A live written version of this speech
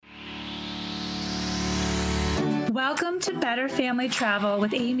Welcome to Better Family Travel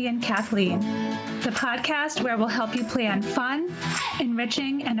with Amy and Kathleen, the podcast where we'll help you plan fun,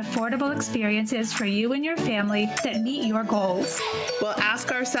 enriching, and affordable experiences for you and your family that meet your goals. We'll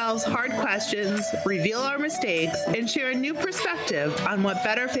ask ourselves hard questions, reveal our mistakes, and share a new perspective on what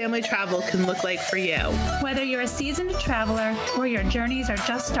better family travel can look like for you. Whether you're a seasoned traveler or your journeys are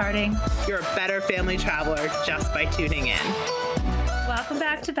just starting, you're a better family traveler just by tuning in. Welcome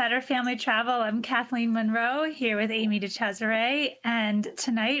back to Better Family Travel. I'm Kathleen Monroe here with Amy DeCesare, and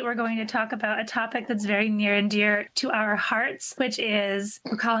tonight we're going to talk about a topic that's very near and dear to our hearts, which is,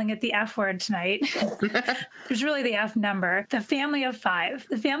 we're calling it the F word tonight. There's really the F number, the family of five.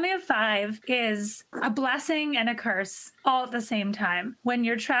 The family of five is a blessing and a curse all at the same time. When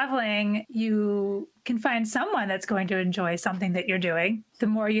you're traveling, you can find someone that's going to enjoy something that you're doing. The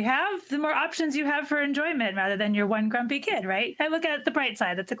more you have, the more options you have for enjoyment rather than your one grumpy kid, right? I look at the bright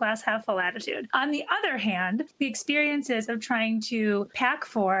side. It's a glass half full attitude. On the other hand, the experiences of trying to pack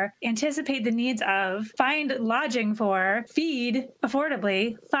for, anticipate the needs of, find lodging for, feed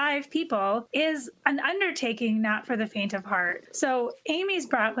affordably 5 people is an undertaking not for the faint of heart. So Amy's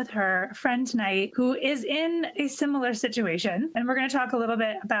brought with her a friend tonight who is in a similar situation, and we're going to talk a little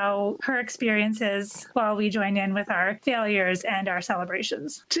bit about her experiences while we join in with our failures and our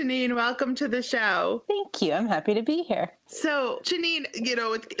celebrations. Janine, welcome to the show. Thank you. I'm happy to be here. So, Janine,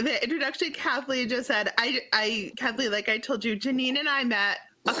 with the introduction Kathleen just said, Kathleen, like I told you, Janine and I met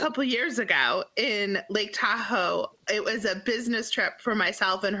a couple years ago in Lake Tahoe. It was a business trip for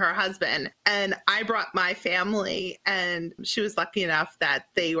myself and her husband, and I brought my family, and she was lucky enough that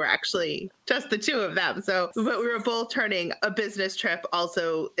they were actually just the two of them. So, but we were both turning a business trip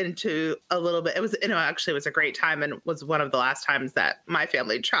also into a little bit. It was, actually it was a great time, and was one of the last times that my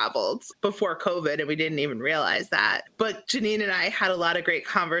family traveled before COVID, and we didn't even realize that. But Janine and I had a lot of great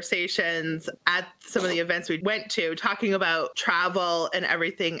conversations at some of the events we went to, talking about travel and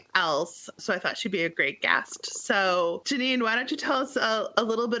everything else. So I thought she'd be a great guest. So Janine, why don't you tell us a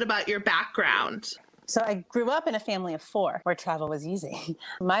little bit about your background? So I grew up in a family of 4 where travel was easy.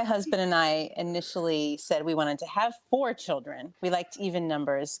 My husband and I initially said we wanted to have 4 children. We liked even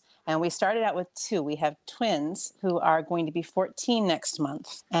numbers. And we started out with 2. We have twins who are going to be 14 next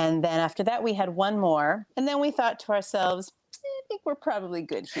month. And then after that, we had 1 more. And then we thought to ourselves, I think we're probably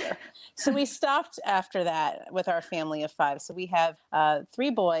good here. So we stopped after that with our family of 5. So we have 3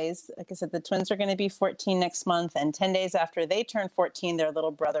 boys. Like I said, the twins are going to be 14 next month. And 10 days after they turn 14, their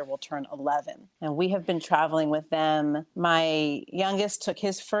little brother will turn 11. And we have been traveling with them. My youngest took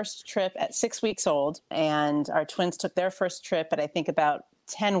his first trip at 6 weeks old. And our twins took their first trip at, I think, about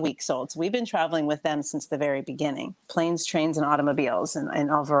 10 weeks old. So we've been traveling with them since the very beginning. Planes, trains, and automobiles and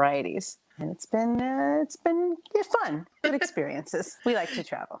all varieties. And it's been fun, good experiences. We like to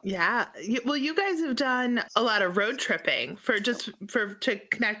travel. Yeah. Well, you guys have done a lot of road tripping to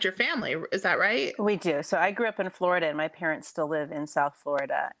connect your family. Is that right? We do. So I grew up in Florida, and my parents still live in South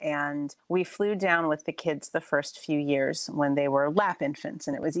Florida. And we flew down with the kids the first few years when they were lap infants,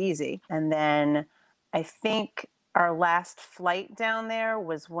 and it was easy. And then I think our last flight down there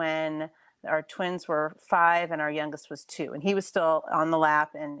was when our twins were 5 and our youngest was 2, and he was still on the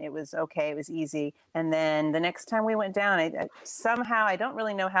lap, and it was okay. It was easy. And then the next time we went down, I don't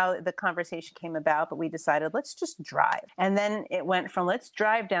really know how the conversation came about, but we decided, let's just drive. And then it went from let's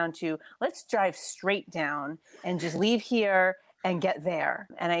drive down to let's drive straight down and just leave here and get there.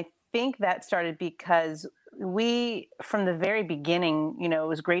 And I think that started because we, from the very beginning, it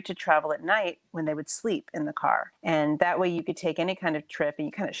was great to travel at night when they would sleep in the car. And that way you could take any kind of trip and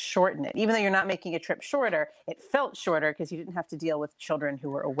you kind of shorten it. Even though you're not making a trip shorter, it felt shorter because you didn't have to deal with children who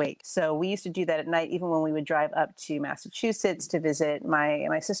were awake. So we used to do that at night, even when we would drive up to Massachusetts to visit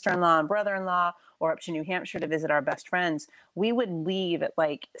my sister-in-law and brother-in-law, or up to New Hampshire to visit our best friends. We would leave at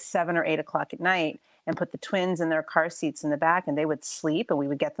like 7 or 8 o'clock at night and put the twins in their car seats in the back, and they would sleep, and we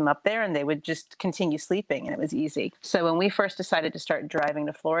would get them up there and they would just continue sleeping, and it was easy. So when we first decided to start driving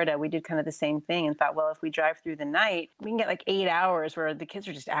to Florida, we did kind of the same thing and thought, well, if we drive through the night, we can get like 8 hours where the kids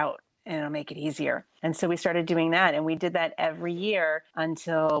are just out, and it'll make it easier. And so we started doing that, and we did that every year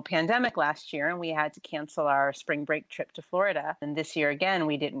until pandemic last year, and we had to cancel our spring break trip to Florida. And this year, again,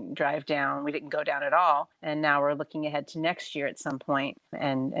 we didn't drive down. We didn't go down at all. And now we're looking ahead to next year at some point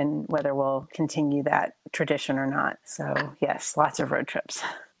and whether we'll continue that tradition or not. So yes, lots of road trips.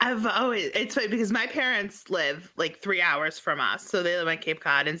 It's funny because my parents live like 3 hours from us. So they live on Cape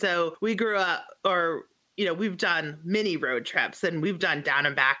Cod. And so we grew up, or we've done mini road trips and we've done down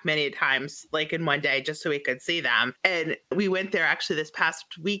and back many times, like in one day, just so we could see them. And we went there actually this past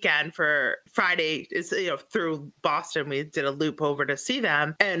weekend for Friday, through Boston. We did a loop over to see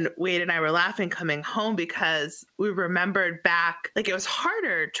them. And Wade and I were laughing coming home because we remembered back, like it was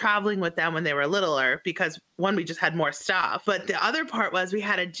harder traveling with them when they were littler because one, we just had more stuff. But the other part was we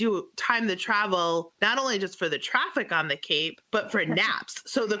had to time the travel, not only just for the traffic on the Cape, but for naps.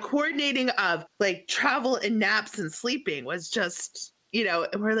 So the coordinating of like travel and naps and sleeping was just,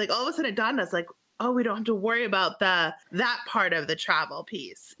 and we're like, all of a sudden it dawned on us like, oh, we don't have to worry about that part of the travel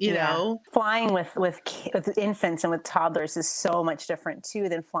piece, you know? Flying with infants and with toddlers is so much different too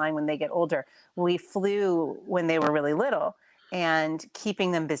than flying when they get older. We flew when they were really little. And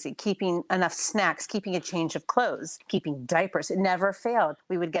keeping them busy, keeping enough snacks, keeping a change of clothes, keeping diapers. It never failed.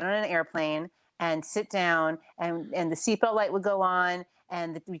 We would get on an airplane and sit down and the seatbelt light would go on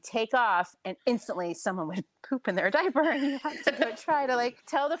and we take off and instantly someone would poop in their diaper and you have to go try to like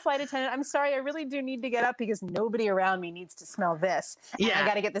tell the flight attendant, I'm sorry, I really do need to get up because nobody around me needs to smell this. And I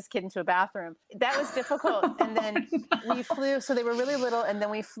got to get this kid into a bathroom. That was difficult. And then we flew, so they were really little. And then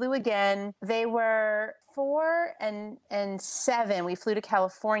we flew again. They were 4 and 7. We flew to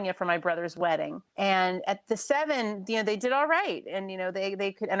California for my brother's wedding. And at the 7, they did all right. And,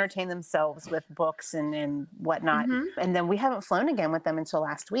 they could entertain themselves with books and whatnot. Mm-hmm. And then we haven't flown again with them until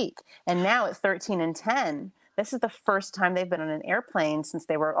last week. And now at 13 and 10, this is the first time they've been on an airplane since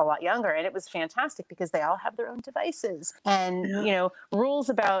they were a lot younger. And it was fantastic because they all have their own devices. And, rules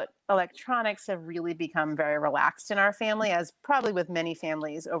about electronics have really become very relaxed in our family, as probably with many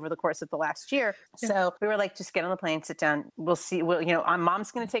families over the course of the last year. Yeah. So we were like, just get on the plane, sit down. We'll see.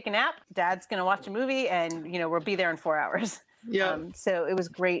 Mom's going to take a nap. Dad's going to watch a movie and, we'll be there in 4 hours. Yeah. So it was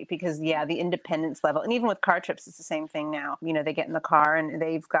great because, the independence level, and even with car trips, it's the same thing now. They get in the car and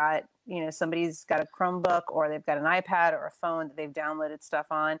they've got, somebody's got a Chromebook or they've got an iPad or a phone that they've downloaded stuff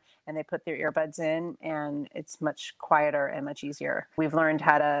on and they put their earbuds in and it's much quieter and much easier. We've learned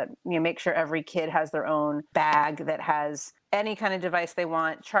how to, make sure every kid has their own bag that has any kind of device they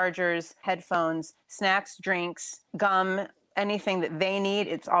want, chargers, headphones, snacks, drinks, gum, anything that they need.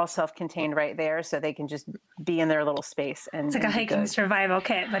 It's all self-contained right there, so they can just be in their little space. And it's like a hiking survival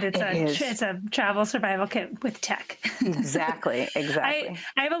kit, but it's a travel survival kit with tech. Exactly. I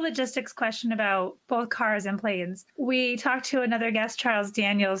have a logistics question about both cars and planes. We talked to another guest, Charles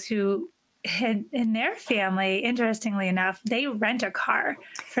Daniels, who in their family, interestingly enough, they rent a car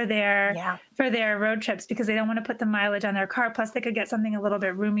for their road trips because they don't want to put the mileage on their car. Plus, they could get something a little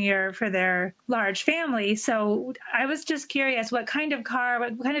bit roomier for their large family. So I was just curious, what kind of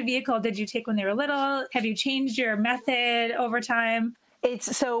vehicle did you take when they were little? Have you changed your method over time?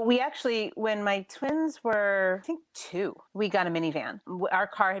 So we actually, when my twins were, I think 2, we got a minivan. Our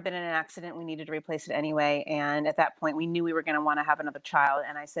car had been in an accident. We needed to replace it anyway. And at that point, we knew we were going to want to have another child.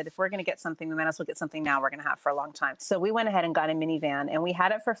 And I said, if we're going to get something, we might as well get something now we're going to have for a long time. So we went ahead and got a minivan and we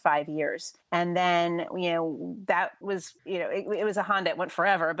had it for 5 years. And then, that was, it was a Honda. It went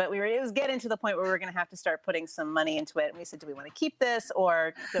forever, but it was getting to the point where we were going to have to start putting some money into it. And we said, do we want to keep this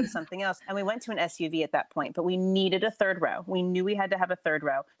or go to something else? And we went to an SUV at that point, but we needed a third row. We knew we had to have a third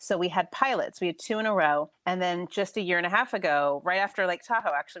row. So we had pilots. We had 2 in a row. And then just a year and a half ago, right after Lake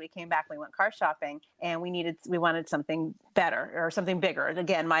Tahoe, actually, we came back, we went car shopping and we wanted something better or something bigger.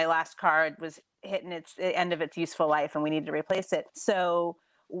 Again, my last car was hitting the end of its useful life and we needed to replace it. So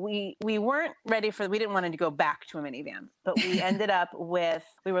we weren't ready we didn't want to go back to a minivan, but we ended up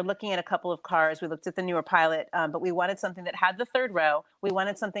we were looking at a couple of cars. We looked at the newer Pilot, but we wanted something that had the third row. We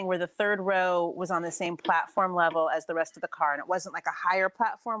wanted something where the third row was on the same platform level as the rest of the car. And it wasn't like a higher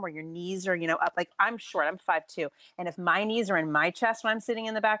platform where your knees are, up. Like I'm short, I'm 5'2". And if my knees are in my chest when I'm sitting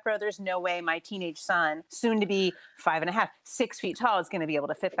in the back row, there's no way my teenage son, soon to be 5.5, 6 feet tall, is going to be able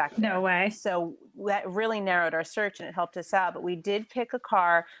to fit back there. No way. So that really narrowed our search and it helped us out. But we did pick a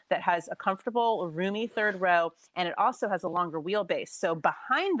car that has a comfortable, roomy third row, and it also has a longer wheelbase. So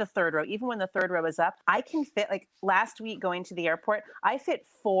behind the third row, even when the third row is up, I can fit, like last week going to the airport, I fit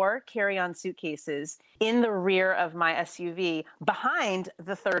 4 carry-on suitcases in the rear of my SUV behind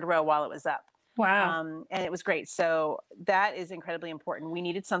the third row while it was up. Wow. And it was great. So that is incredibly important. We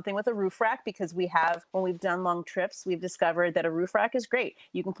needed something with a roof rack because when we've done long trips, we've discovered that a roof rack is great.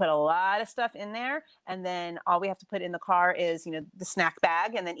 You can put a lot of stuff in there. And then all we have to put in the car is, the snack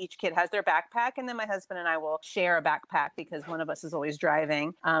bag. And then each kid has their backpack. And then my husband and I will share a backpack because one of us is always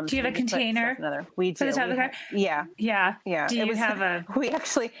driving. Do you have a container? We do. For the top of the car? Yeah. Yeah. Yeah. Do you have a...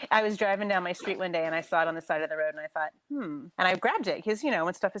 I was driving down my street one day and I saw it on the side of the road and I thought, And I grabbed it because,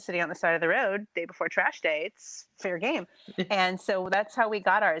 when stuff is sitting on the side of the road, day before trash day, it's fair game. And so that's how we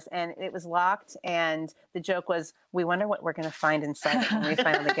got ours. And it was locked. And the joke was, we wonder what we're going to find inside it when we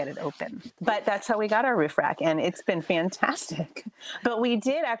finally get it open. But that's how we got our roof rack. And it's been fantastic. But we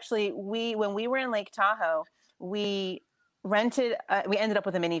did actually, when we were in Lake Tahoe, we ended up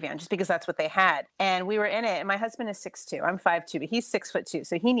with a minivan just because that's what they had. And we were in it. And my husband is 6'2". I'm 5'2", but he's 6'2".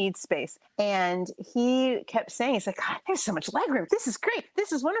 So he needs space. And he kept saying, he's like, God, there's so much legroom. This is great.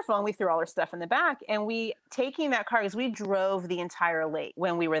 This is wonderful. And we threw all our stuff in the back. And taking that car, because we drove the entire lake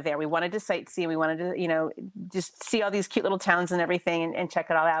when we were there. We wanted to sightsee. We wanted to, just see all these cute little towns and everything and check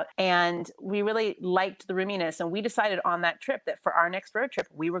it all out. And we really liked the roominess. And we decided on that trip that for our next road trip,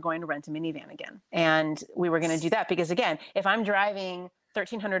 we were going to rent a minivan again. And we were going to do that because, again, if I'm driving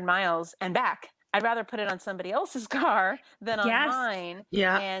 1,300 miles and back, I'd rather put it on somebody else's car than on mine.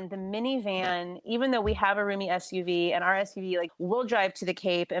 Yeah. And the minivan, even though we have a roomy SUV, and our SUV, we'll drive to the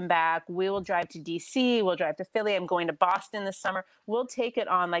Cape and back. We will drive to DC. We'll drive to Philly. I'm going to Boston this summer. We'll take it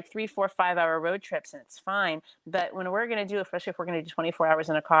on 3, 4, 5-hour road trips, and it's fine. But when we're going to do, especially if we're going to do 24 hours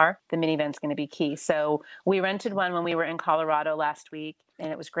in a car, the minivan's going to be key. So we rented one when we were in Colorado last week, and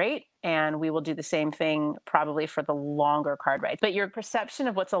it was great. And we will do the same thing probably for the longer car ride. But your perception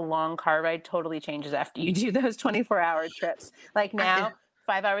of what's a long car ride totally changes after you do those 24-hour trips. Like now,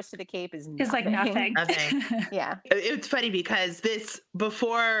 5 hours to the Cape is nothing. It's like nothing. Yeah. It's funny because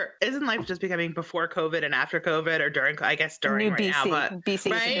isn't life just becoming before COVID and after COVID, or during, I guess during New right BC. now, but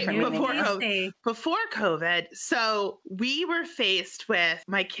BC right? Before COVID. So we were faced with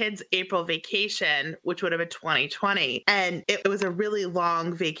my kids' April vacation, which would have been 2020. And it was a really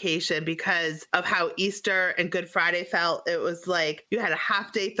long vacation because of how Easter and Good Friday felt. It was like you had a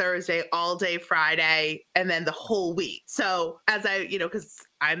half day Thursday, all day Friday, and then the whole week. So as because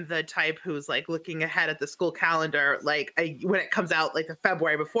I'm the type who's looking ahead at the school calendar, when it comes out the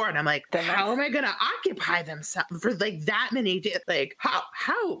February before, and I'm like, how am I going to occupy themselves for that many days?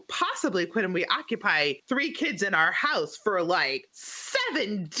 How possibly couldn't we occupy 3 kids in our house for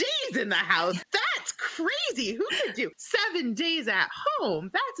 7 days in the house? That's crazy. Who could do 7 days at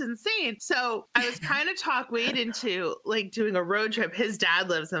home? That's insane. So I was kind of talked Wade into doing a road trip. His dad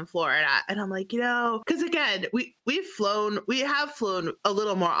lives in Florida, and I'm like, because again, we have flown a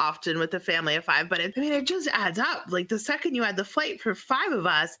little more often with the family of 5, but it just adds up. The second you add the flight for 5 of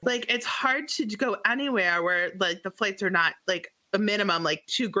us, it's hard to go anywhere where the flights are not a minimum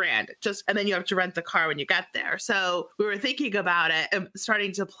 $2,000 and then you have to rent the car when you get there. So we were thinking about it and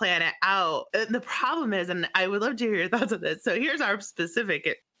starting to plan it out. And the problem is, and I would love to hear your thoughts on this. So here's our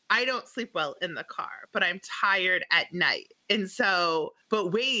specific. I don't sleep well in the car, but I'm tired at night.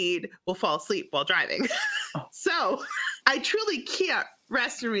 But Wade will fall asleep while driving. So I truly can't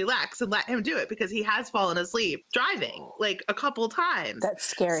rest and relax and let him do it because he has fallen asleep driving a couple times. That's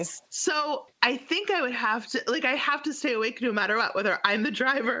scary. So I think I would have to I have to stay awake no matter what, whether I'm the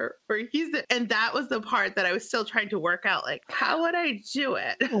driver or and that was the part that I was still trying to work out. How would I do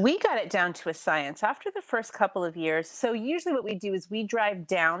it? We got it down to a science after the first couple of years. So usually what we do is we drive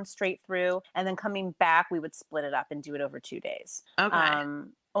down straight through, and then coming back, we would split it up and do it over 2 days. Okay.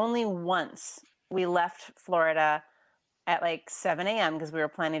 Only once we left Florida at 7 a.m. because we were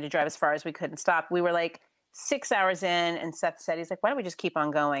planning to drive as far as we could and stop. We were 6 hours in, and Seth said, he's like, why don't we just keep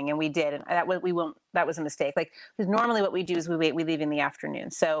on going? And we did. And that was a mistake. Because normally what we do is we leave in the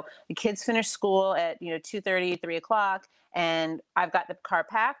afternoon. So the kids finish school at, 2:30, 3 o'clock. And I've got the car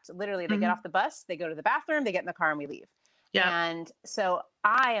packed. Literally, they get off the bus, they go to the bathroom, they get in the car, and we leave. Yeah. And so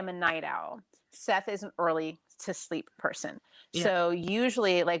I am a night owl. Seth is an early to sleep person. Yeah. So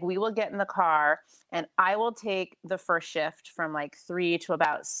usually we will get in the car and I will take the first shift from 3 to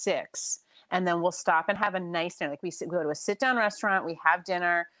about 6. And then we'll stop and have a nice dinner. We go to a sit down restaurant, we have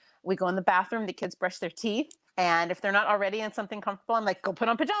dinner, we go in the bathroom, the kids brush their teeth. And if they're not already in something comfortable, I'm like, go put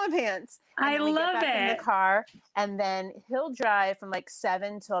on pajama pants. And I we love get back it. in the car, and then he'll drive from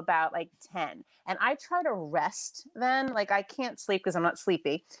 7 till about 10. And I try to rest then. I can't sleep because I'm not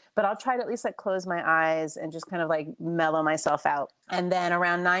sleepy, but I'll try to at least close my eyes and just kind of mellow myself out. And then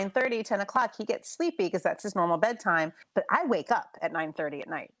around 9:30, 10 o'clock, he gets sleepy because that's his normal bedtime. But I wake up at 9:30 at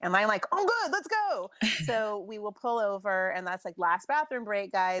night, and I'm like, oh, good, let's go. So we will pull over, and that's last bathroom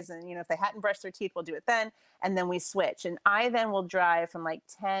break, guys. And, if they hadn't brushed their teeth, we'll do it then. And then we switch. And I then will drive from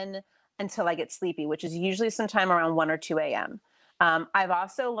 10 until I get sleepy, which is usually sometime around 1 or 2 a.m. I've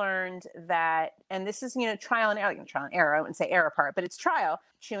also learned that, and this is, trial and error, I wouldn't say error part, but it's trial.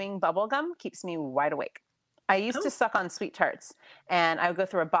 Chewing bubble gum keeps me wide awake. I used to suck on sweet tarts, and I would go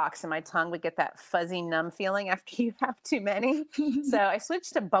through a box and my tongue would get that fuzzy, numb feeling after you have too many. So I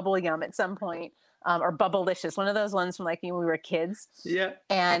switched to bubble gum at some point. or Bubblicious, one of those ones from like when we were kids. Yeah.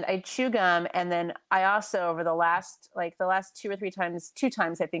 And I chew gum. And then I also, over the last 2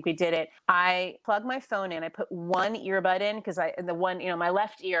 times I think we did it, I plug my phone in, I put one earbud in because my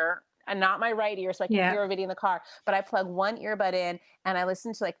left ear, and not my right ear, so I can hear everybody in the car. But I plug one earbud in and I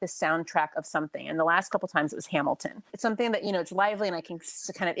listen to like the soundtrack of something. And the last couple times it was Hamilton. It's something that, it's lively and I can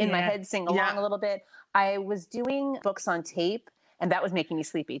kind of in my head sing along a little bit. I was doing books on tape. And that was making me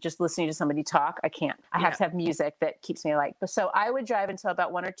sleepy. Just listening to somebody talk, I can't. I have to have music that keeps me awake. So I would drive until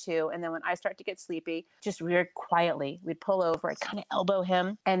about 1 or 2. And then when I start to get sleepy, just very quietly, we'd pull over. I'd kind of elbow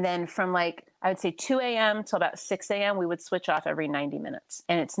him. And then from I would say 2 a.m. till about 6 a.m., we would switch off every 90 minutes.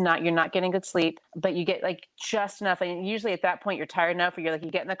 And you're not getting good sleep, but you get like just enough. And usually at that point, you're tired enough or you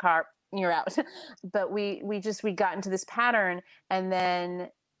get in the car, you're out. But we got into this pattern. And then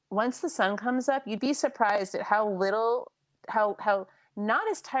once the sun comes up, you'd be surprised at how not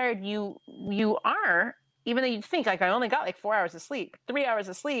as tired you are, even though you'd think like I only got like 4 hours of sleep, 3 hours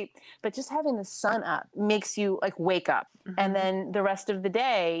of sleep, but just having the sun up makes you like wake up. Mm-hmm. And then the rest of the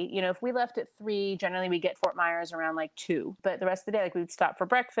day, if we left at 3, generally we get Fort Myers around like 2, but the rest of the day, like we would stop for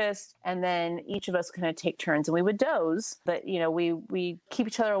breakfast and then each of us kind of take turns and we would doze, but we keep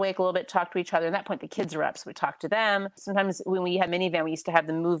each other awake a little bit, talk to each other. And at that point the kids are up, so we talk to them. Sometimes when we had minivan, we used to have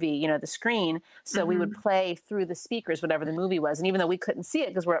the movie, the screen. So we would play through the speakers, whatever the movie was. And even though we couldn't see it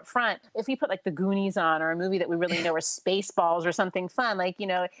because we're up front, if you put like the Goonies on or a movie that we really know, or Spaceballs or something fun,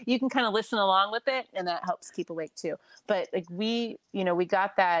 you can kind of listen along with it and that helps keep awake too. But like we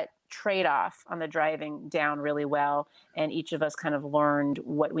got that trade-off on the driving down really well, and each of us kind of learned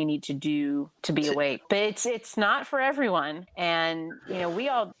what we need to do to be awake. But it's not for everyone, and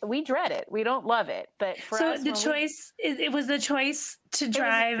we dread it. We don't love it, but for us, it was the choice to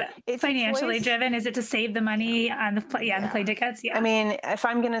drive. It's financially driven. Is it to save the money on the the plane tickets? Yeah. I mean, if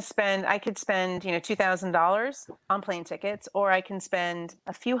I'm going to spend, I could spend $2,000 on plane tickets, or I can spend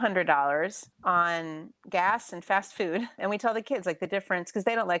a few $100s on gas and fast food. And we tell the kids like the difference because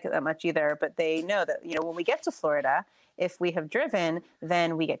they don't like it that much either, but they know that when we get to Florida, if we have driven,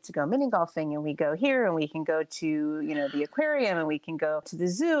 then we get to go mini golfing and we go here and we can go to, the aquarium and we can go to the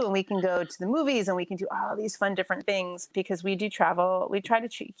zoo and we can go to the movies and we can do all these fun different things because we do travel. We try to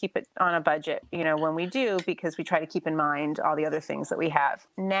keep it on a budget, when we do, because we try to keep in mind all the other things that we have.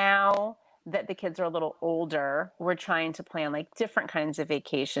 Now that the kids are a little older, we're trying to plan like different kinds of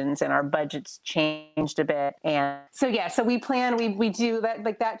vacations and our budget's changed a bit. And so we plan, we do that,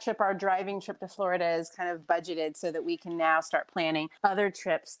 like that trip, our driving trip to Florida is kind of budgeted so that we can now start planning other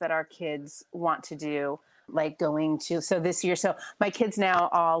trips that our kids want to do, like going to, so this year, so my kids now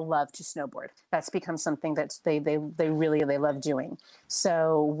all love to snowboard. That's become something that they really love doing.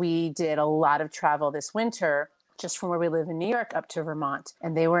 So we did a lot of travel this winter just from where we live in New York up to Vermont.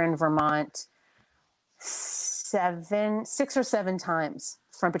 And they were in Vermont 6 or 7 times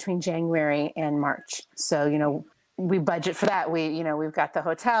from between January and March. So, we budget for that. We've got the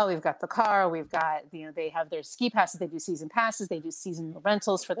hotel, we've got the car, we've got, they have their ski passes, they do season passes, they do seasonal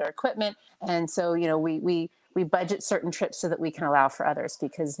rentals for their equipment. And so, we budget certain trips so that we can allow for others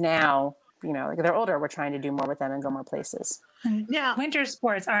because now, they're older, we're trying to do more with them and go more places. Yeah. Winter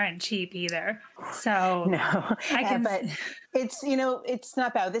sports aren't cheap either. So no, but it's, it's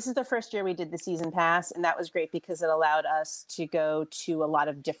not bad. This is the first year we did the season pass, and that was great because it allowed us to go to a lot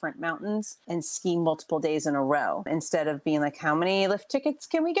of different mountains and ski multiple days in a row instead of being like, how many lift tickets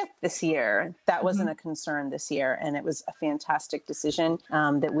can we get this year? That wasn't a concern this year. And it was a fantastic decision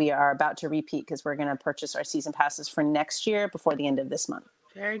that we are about to repeat because we're going to purchase our season passes for next year before the end of this month.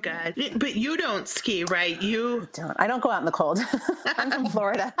 Very good. But you don't ski, right? I don't go out in the cold. I'm from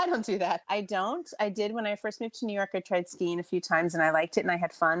Florida. I don't do that. I don't. I did when I first moved to New York. I tried skiing a few times and I liked it and I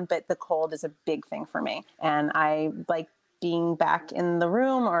had fun, but the cold is a big thing for me. And I like being back in the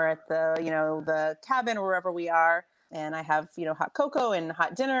room or at the cabin or wherever we are. And I have, hot cocoa and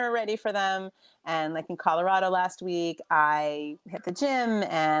hot dinner ready for them. And like in Colorado last week, I hit the gym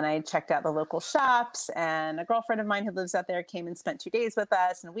and I checked out the local shops. And a girlfriend of mine who lives out there came and spent 2 days with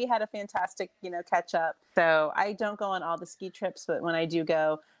us. And we had a fantastic, catch up. So I don't go on all the ski trips, but when I do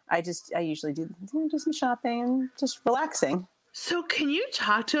go, I usually do some shopping and just relaxing. So can you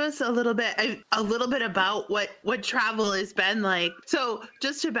talk to us a little bit about what travel has been like? So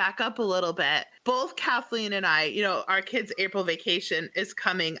just to back up a little bit, both Kathleen and I, our kids' April vacation is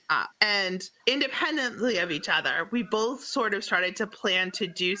coming up, and independently of each other, we both sort of started to plan to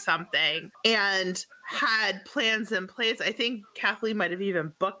do something and had plans in place. I think Kathleen might have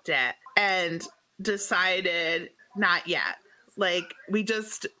even booked it and decided not yet.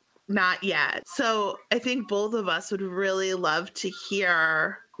 Not yet. So I think both of us would really love to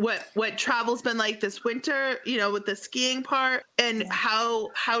hear what travel's been like this winter, with the skiing part, and how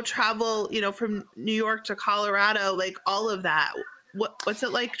travel, from New York to Colorado, like all of that. What's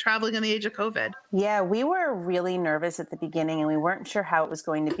it like traveling in the age of COVID? Yeah, we were really nervous at the beginning and we weren't sure how it was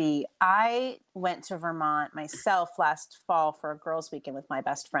going to be. I went to Vermont myself last fall for a girls' weekend with my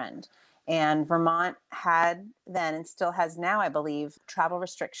best friend. And Vermont had then and still has now, I believe, travel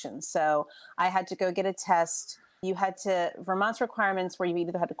restrictions. So I had to go get a test. Vermont's requirements were you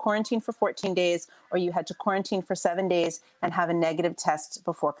either had to quarantine for 14 days or you had to quarantine for 7 days and have a negative test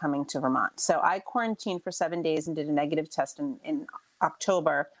before coming to Vermont. So I quarantined for 7 days and did a negative test in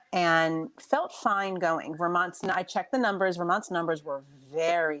October and felt fine going. I checked the numbers. Vermont's numbers were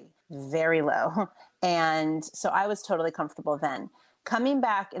very, very low. And so I was totally comfortable then. Coming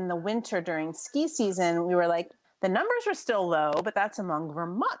back in the winter during ski season, we were like, the numbers are still low, but that's among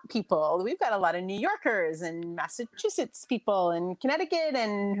Vermont people. We've got a lot of New Yorkers and Massachusetts people and Connecticut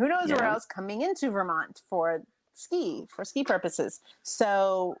and who knows where else coming into Vermont for ski purposes.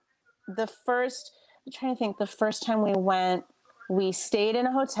 So I'm trying to think, the first time we went, we stayed in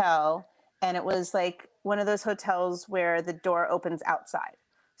a hotel, and it was like one of those hotels where the door opens outside.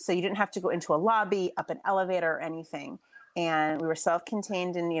 So you didn't have to go into a lobby, up an elevator or anything. And we were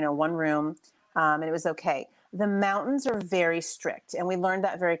self-contained in, one room, and it was okay. The mountains are very strict, and we learned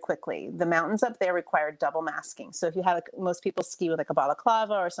that very quickly. The mountains up there require double masking. So if you had, most people ski with like a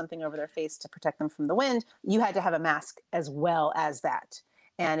balaclava or something over their face to protect them from the wind, you had to have a mask as well as that.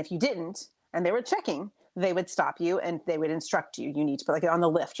 And if you didn't, and they were checking, they would stop you and they would instruct you. You need to put, like on the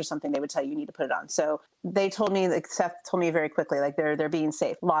lift or something, they would tell you need to put it on. So they told me, like Seth told me very quickly, like they're being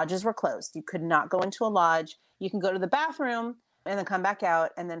safe. Lodges were closed. You could not go into a lodge. You can go to the bathroom and then come back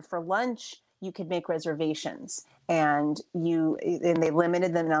out. And then for lunch, you could make reservations, and they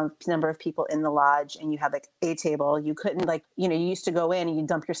limited the number of people in the lodge, and you had like a table. You couldn't you used to go in and you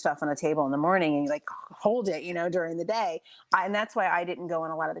dump your stuff on a table in the morning and you like hold it, during the day. And that's why I didn't go on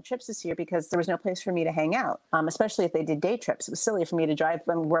a lot of the trips this year, because there was no place for me to hang out, especially if they did day trips. It was silly for me to drive.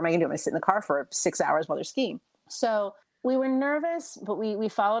 Where am I going to do? I'm going to sit in the car for 6 hours while they're skiing. So we were nervous, but we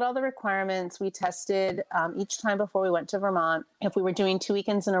followed all the requirements. We tested each time before we went to Vermont. If we were doing 2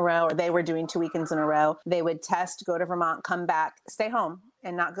 weekends in a row, or they were doing 2 weekends in a row, they would test, go to Vermont, come back, stay home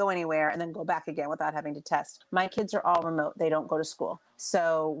and not go anywhere, and then go back again without having to test. My kids are all remote. They don't go to school.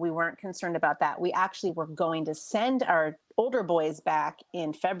 So we weren't concerned about that. We actually were going to send our older boys back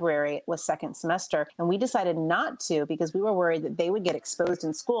in February. It was second semester. And we decided not to, because we were worried that they would get exposed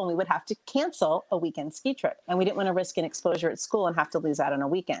in school and we would have to cancel a weekend ski trip. And we didn't want to risk an exposure at school and have to lose out on a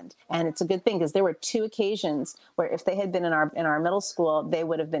weekend. And it's a good thing, because there were 2 occasions where if they had been in our middle school, they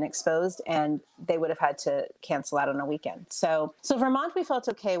would have been exposed and they would have had to cancel out on a weekend. So Vermont we felt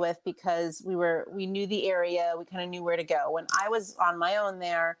okay with, because we knew the area. We kind of knew where to go. When I was on my own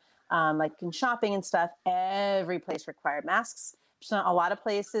there, like in shopping and stuff, every place required masks. So a lot of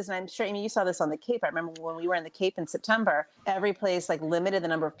places, and I'm sure, you saw this on the Cape. I remember when we were in the Cape in September, every place like limited the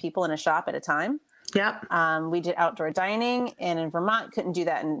number of people in a shop at a time. Yep. We did outdoor dining, and in Vermont, couldn't do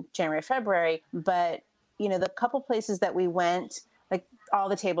that in January, February. But, the couple places that we went, like all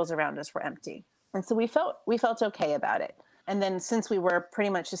the tables around us were empty. And so we felt okay about it. And then since we were pretty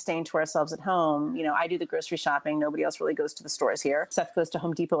much just staying to ourselves at home, I do the grocery shopping. Nobody else really goes to the stores here. Seth goes to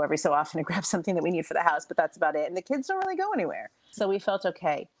Home Depot every so often to grab something that we need for the house, but that's about it. And the kids don't really go anywhere. So we felt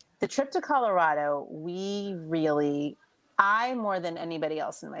okay. The trip to Colorado, I more than anybody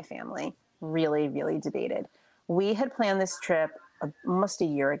else in my family, really, really debated. We had planned this trip almost a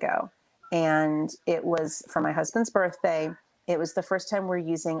year ago, and it was for my husband's birthday. It was the first time we're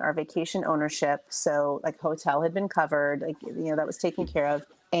using our vacation ownership. So like hotel had been covered, that was taken care of.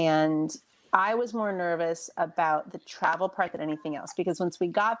 And I was more nervous about the travel part than anything else, because once we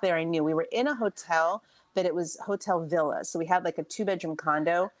got there, I knew we were in a hotel, but it was hotel villa. So we had like a 2-bedroom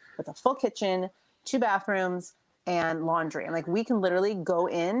condo with a full kitchen, 2 bathrooms, and laundry. And we can literally go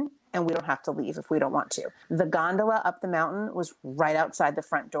in and we don't have to leave if we don't want to. The gondola up the mountain was right outside the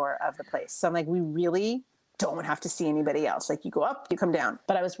front door of the place. So I'm like, we really don't have to see anybody else. You go up, you come down.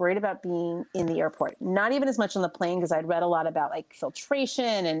 But I was worried about being in the airport, not even as much on the plane, because I'd read a lot about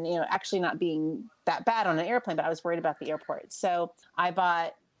filtration and, actually not being that bad on an airplane, but I was worried about the airport. So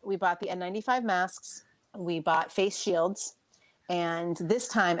we bought the N95 masks, we bought face shields. And this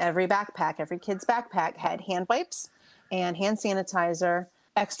time every kid's backpack had hand wipes and hand sanitizer,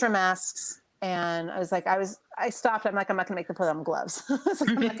 extra masks. And I was like, I stopped. I'm like, I'm not going to make them put on gloves.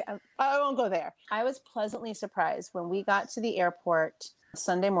 I won't go there. I was pleasantly surprised when we got to the airport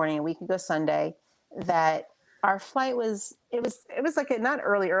Sunday morning, a week ago Sunday, that our flight was like not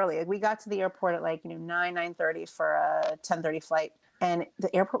early. Like we got to the airport at like, 9:30 for a 10:30 flight. And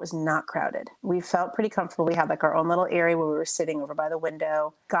the airport was not crowded. We felt pretty comfortable. We had like our own little area where we were sitting over by the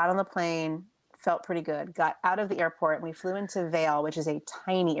window, got on the plane, felt pretty good, got out of the airport, and we flew into Vail, which is a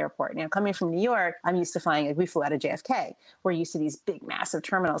tiny airport. Now, coming from New York, I'm used to flying, like we flew out of JFK. We're used to these big, massive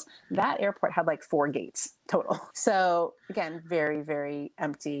terminals. That airport had like 4 gates total. So again, very, very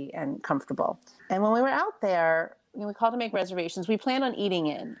empty and comfortable. And when we were out there, we called to make reservations. We plan on eating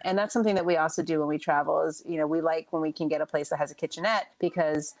in. And that's something that we also do when we travel is, we like when we can get a place that has a kitchenette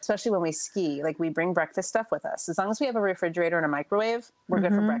because especially when we ski, like we bring breakfast stuff with us. As long as we have a refrigerator and a microwave, we're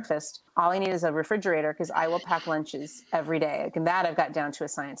good for breakfast. All I need is a refrigerator because I will pack lunches every day. And that I've got down to a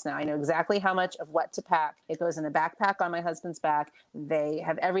science now. I know exactly how much of what to pack. It goes in a backpack on my husband's back. They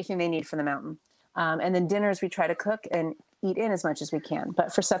have everything they need for the mountain. And then dinners we try to cook and eat in as much as we can.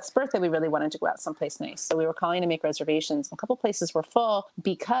 But for Seth's birthday, we really wanted to go out someplace nice. So we were calling to make reservations. A couple places were full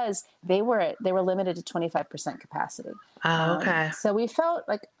because they were limited to 25% capacity. Oh, okay. So we felt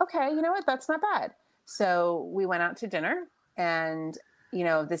like, okay, you know what? That's not bad. So we went out to dinner and,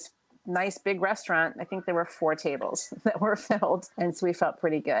 this nice big restaurant, I think there were 4 tables that were filled. And so we felt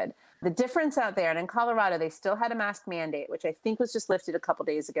pretty good. The difference out there, and in Colorado, they still had a mask mandate, which I think was just lifted a couple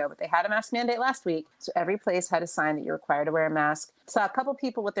days ago, but they had a mask mandate last week. So every place had a sign that you're required to wear a mask. Saw a couple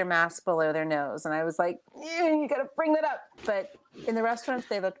people with their masks below their nose. And I was like, you got to bring that up. But in the restaurants,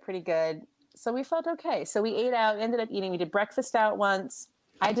 they looked pretty good. So we felt okay. So we ate out, ended up eating. We did breakfast out once.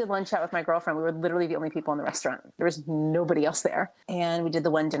 I did lunch out with my girlfriend. We were literally the only people in the restaurant. There was nobody else there. And we did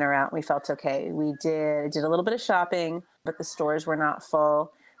the one dinner out and we felt okay. We did a little bit of shopping, but the stores were not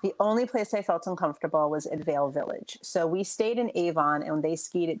full. The only place I felt uncomfortable was at Vail Village. So we stayed in Avon and they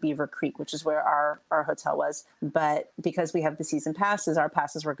skied at Beaver Creek, which is where our hotel was. But because we have the season passes, our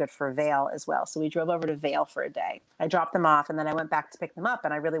passes were good for Vail as well. So we drove over to Vail for a day. I dropped them off and then I went back to pick them up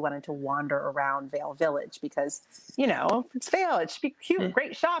and I really wanted to wander around Vail Village because, it's Vail. It should be cute,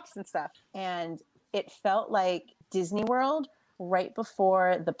 great shops and stuff. And it felt like Disney World right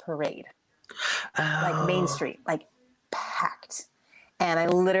before the parade. Like Main Street, like packed. And I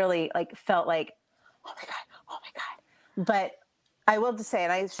literally felt like, oh my God. But I will just say,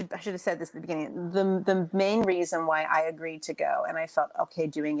 and I should have said this at the beginning, the main reason why I agreed to go and I felt okay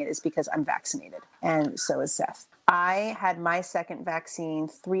doing it is because I'm vaccinated. And so is Seth. I had my second vaccine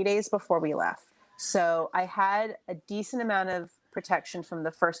 3 days before we left. So I had a decent amount of protection from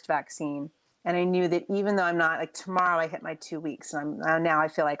the first vaccine. And I knew that even though I'm not, tomorrow I hit my 2 weeks and now I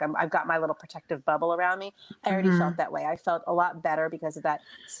feel like I've got my little protective bubble around me. I already felt that way. I felt a lot better because of that.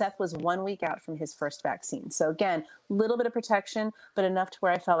 Seth was 1 week out from his first vaccine. So again, a little bit of protection, but enough to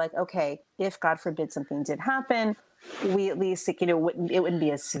where I felt like, okay, if God forbid something did happen, we at least, it wouldn't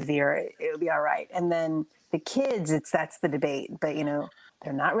be as severe. It would be all right. And then the kids, that's the debate, but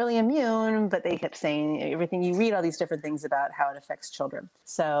they're not really immune, but they kept saying everything. You read all these different things about how it affects children.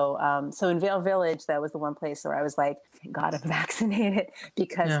 So, so in Vail Village, that was the one place where I was like, thank God I'm vaccinated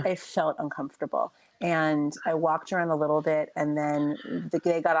because I felt uncomfortable. And I walked around a little bit and then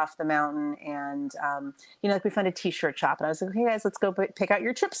they got off the mountain and, we found a t-shirt shop and I was like, hey guys, let's go pick out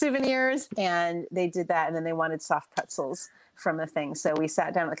your trip souvenirs. And they did that. And then they wanted soft pretzels from the thing. So we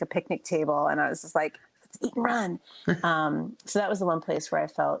sat down at a picnic table and I was just like, eat and run. So that was the one place where I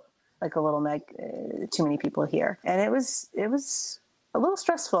felt like a little too many people here. And it was a little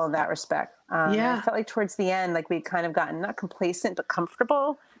stressful in that respect. I felt like towards the end, we'd kind of gotten not complacent, but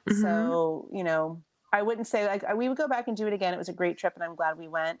comfortable. So, I wouldn't say we would go back and do it again. It was a great trip and I'm glad we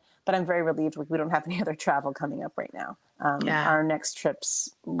went, but I'm very relieved we don't have any other travel coming up right now. Our next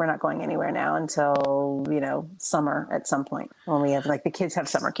trips, we're not going anywhere now until, summer at some point when we have the kids have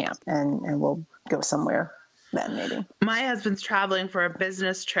summer camp and we'll go somewhere then maybe. My husband's traveling for a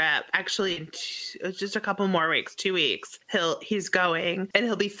business trip. Actually, just a couple more weeks, 2 weeks. He's going and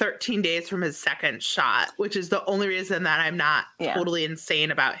he'll be 13 days from his second shot, which is the only reason that I'm not totally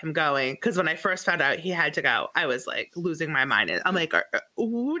insane about him going. Because when I first found out he had to go, I was losing my mind. I'm like,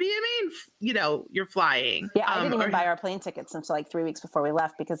 what do you mean? You're flying. Yeah, I didn't even buy our plane tickets until 3 weeks before we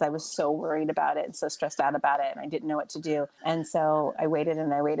left because I was so worried about it and so stressed out about it and I didn't know what to do. And so I waited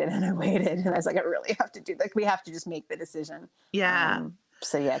and I waited and I waited and I was like, I really have to do we have to just make the decision. Yeah.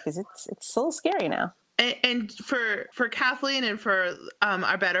 Because it's a little scary now. And for Kathleen and for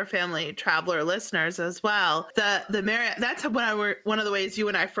our Better Family Traveler listeners as well, the Marriott, that's one of the ways you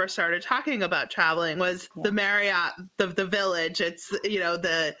and I first started talking about traveling was the Marriott, the Village. It's,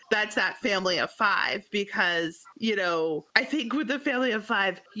 that's that family of five, because, I think with the family of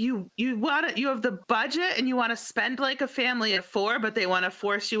five, you have the budget and you want to spend like a family of four, but they want to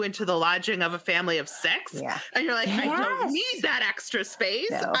force you into the lodging of a family of six. Yeah. And you're like, I don't need that extra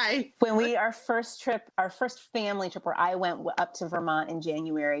space. No. Our first family trip where I went up to Vermont in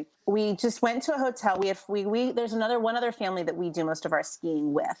January, we just went to a hotel. There's one other family that we do most of our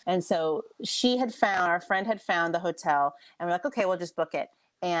skiing with. And so our friend had found the hotel, and we're like, okay, we'll just book it.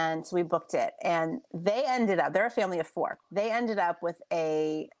 And so we booked it, and they're a family of four. They ended up with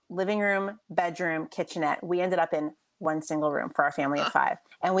a living room, bedroom, kitchenette. We ended up in one single room for our family of five.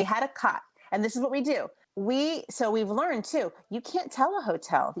 And we had a cot. And this is what we do. We've learned too, you can't tell a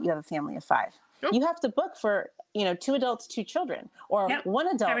hotel that you have a family of five. Nope. You have to book for, 2 adults, 2 children, or one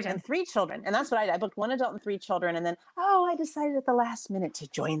adult and 3 children. And that's what I did. I booked 1 adult and 3 children. And then, I decided at the last minute to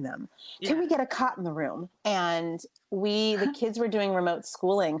join them. Yeah. Can we get a cot in the room? And the kids were doing remote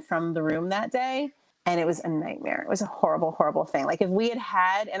schooling from the room that day. And it was a nightmare. It was a horrible, horrible thing. Like if we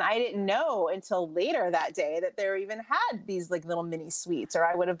had, and I didn't know until later that day that there even had these like little mini suites, or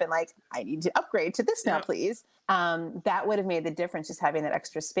I would have been like, I need to upgrade to this now, please. That would have made the difference, just having that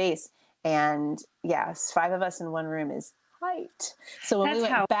extra space. And yes, 5 of us in one room is tight. So when we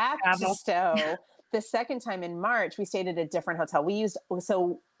went back to Stowe, the second time in March, we stayed at a different hotel.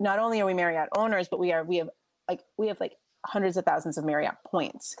 So not only are we Marriott owners, but we have hundreds of thousands of Marriott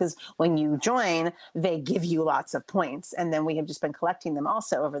points, because when you join, they give you lots of points. And then we have just been collecting them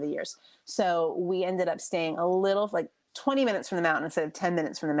also over the years. So we ended up staying a little, like 20 minutes from the mountain instead of 10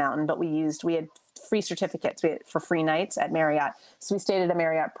 minutes from the mountain, but we had free certificates for free nights at Marriott. So we stayed at a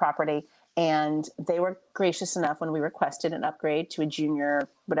Marriott property, and they were gracious enough when we requested an upgrade to a junior,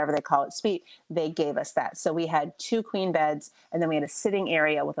 whatever they call it, suite. They gave us that. So we had 2 queen beds, and then we had a sitting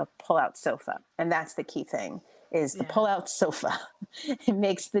area with a pull-out sofa. And that's the key thing, is the pull-out sofa. It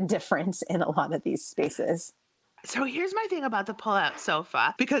makes the difference in a lot of these spaces. So here's my thing about the pull-out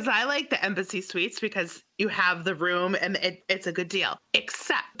sofa, because I like the Embassy Suites because you have the room and it's a good deal.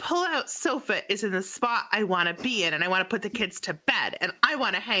 Except pull-out sofa is in the spot I want to be in, and I want to put the kids to bed, and I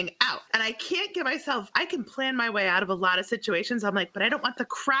want to hang out. And I can't get myself, I can plan my way out of a lot of situations. I'm like, but I don't want the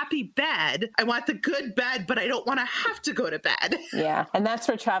crappy bed. I want the good bed, but I don't want to have to go to bed. Yeah. And that's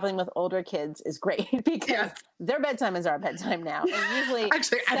where traveling with older kids is great, because their bedtime is our bedtime now. And usually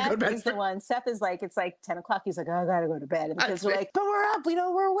Seth is like, it's like 10 o'clock. He's like, I gotta go to bed. And the kids are like, but we're up,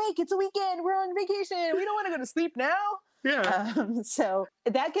 we're awake. It's a weekend. We're on vacation. We don't want to go to sleep now. Yeah. So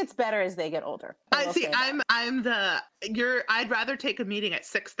that gets better as they get older. I'd rather take a meeting at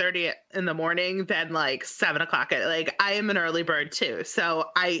 6:30 in the morning than like 7 o'clock I am an early bird too. So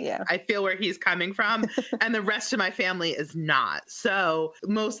I feel where he's coming from, and the rest of my family is not. So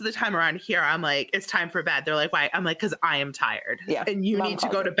most of the time around here, I'm like, it's time for bed. They're like, why? I'm like, 'cause I am tired. Yeah. And you need to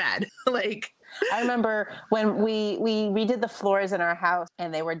go to bed. I remember when we redid the floors in our house,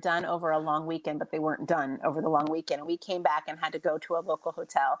 and they were done over a long weekend, but they weren't done over the long weekend. We came back and had to go to a local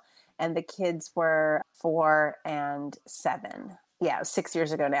hotel, and the kids were 4 and 7. Yeah, it was 6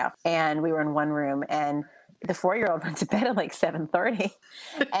 years ago now. And we were in one room, and the 4-year-old went to bed at like 7:30.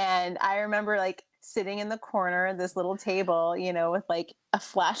 And I remember like sitting in the corner at this little table, with like a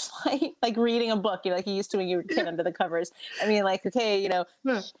flashlight, like reading a book, like you used to when you were a kid under the covers. I mean, like, okay, your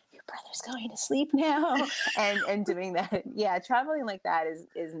brother's going to sleep now, and doing that. Yeah, traveling like that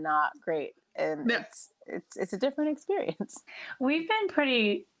is not great, and it's a different experience. We've been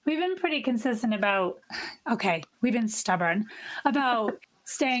pretty consistent about. Okay, we've been stubborn about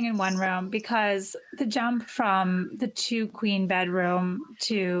staying in one room, because the jump from the 2 queen bedroom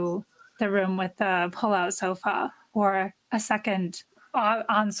to the room with the pull-out sofa, or a second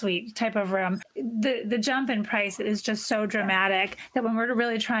ensuite type of room, the jump in price is just so dramatic that when we're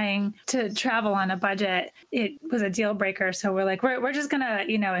really trying to travel on a budget, it was a deal breaker. So we're like, we're just gonna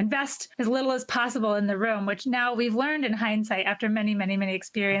invest as little as possible in the room, which now we've learned in hindsight after many, many, many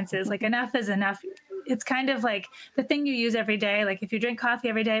experiences, like enough is enough. It's kind of like the thing you use every day. Like if you drink coffee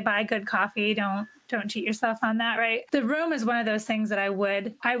every day, buy good coffee. Don't cheat yourself on that, right? The room is one of those things that I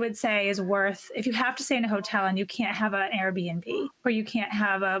would say is worth, if you have to stay in a hotel and you can't have an Airbnb, or you can't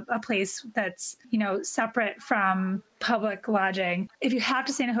have a place that's, separate from public lodging. If you have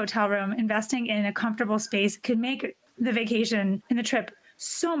to stay in a hotel room, investing in a comfortable space could make the vacation and the trip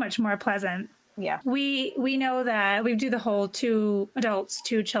so much more pleasant Yeah. We know that we do the whole 2 adults,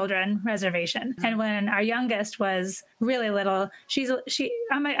 2 children reservation. And when our youngest was really little,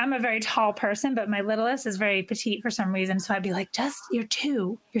 I'm a very tall person, but my littlest is very petite for some reason. So I'd be like, just you're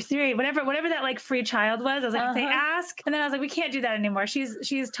 2, you're 3, whatever that like free child was. I was like, if they ask, and then I was like, we can't do that anymore.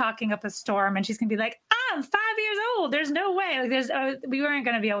 She's talking up a storm, and she's gonna be like, I'm 5 years old. There's no way. Like we weren't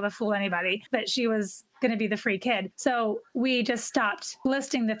gonna be able to fool anybody, but she was going to be the free kid. So we just stopped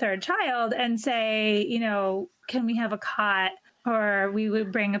listing the 3rd child and say, can we have a cot? Or we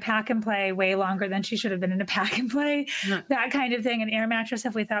would bring a pack and play way longer than she should have been in a pack and play, that kind of thing. An air mattress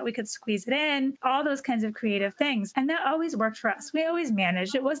if we thought we could squeeze it in, all those kinds of creative things. And that always worked for us. We always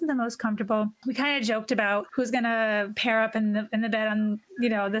managed. It wasn't the most comfortable. We kind of joked about who's going to pair up in the bed on,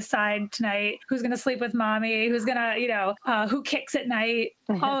 this side tonight, who's going to sleep with mommy, who's going to, who kicks at night,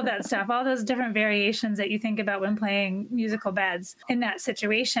 all of that stuff, all those different variations that you think about when playing musical beds in that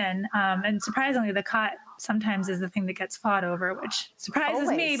situation. And surprisingly, the cot sometimes is the thing that gets fought over, which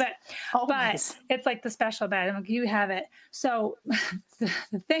surprises me, but it's like the special bed. I'm like, you have it. So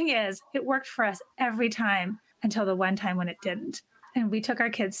the thing is, it worked for us every time until the one time when it didn't. And we took our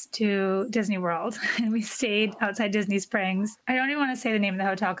kids to Disney World and we stayed outside Disney Springs. I don't even want to say the name of the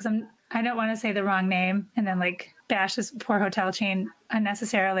hotel because I don't want to say the wrong name and then like bash this poor hotel chain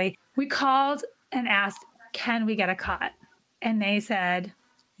unnecessarily. We called and asked, can we get a cot? And they said,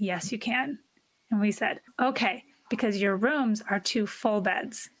 yes, you can. And we said, okay, because your rooms are 2 full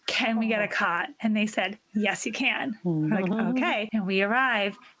beds. Can we get a cot? And they said, yes, you can. We're like, okay. And we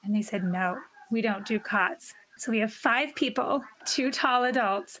arrived and they said, no, we don't do cots. So we have 5 people, 2 tall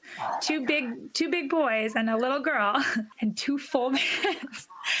adults, 2 big boys and a little girl and 2 full beds.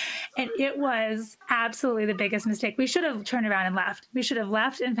 And it was absolutely the biggest mistake. We should have turned around and left. We should have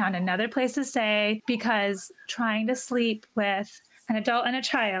left and found another place to stay because trying to sleep with an adult and a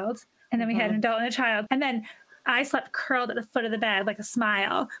child, and then we had an adult and a child, and then I slept curled at the foot of the bed like a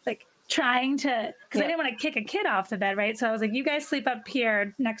smile, like trying to, because I didn't want to kick a kid off the bed, right? So I was like, you guys sleep up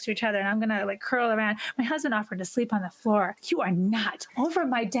here next to each other and I'm going to like curl around. My husband offered to sleep on the floor. You are not. Over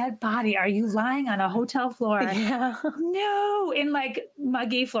my dead body, are you lying on a hotel floor? Yeah. No, in like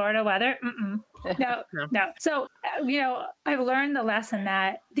muggy Florida weather. No. So, I've learned the lesson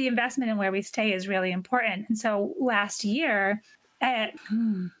that the investment in where we stay is really important. And so last year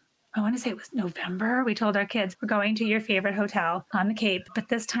I want to say it was November, we told our kids, we're going to your favorite hotel on the Cape, but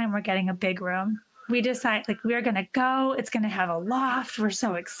this time we're getting a big room. We decided like we're going to go. It's going to have a loft. We're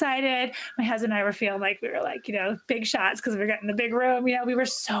so excited. My husband and I were feeling like we were like, big shots because we're getting the big room. We were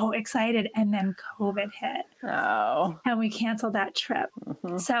so excited. And then COVID hit. Oh. And we canceled that trip.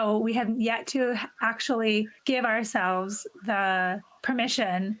 So we have yet to actually give ourselves the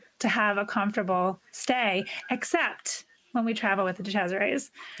permission to have a comfortable stay, except when we travel with the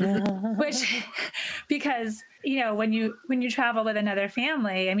Cesares, which, because, when you travel with another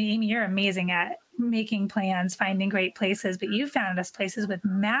family, I mean, Amy, you're amazing at making plans, finding great places, but you found us places with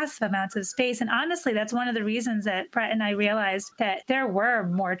massive amounts of space. And honestly, that's one of the reasons that Brett and I realized that there were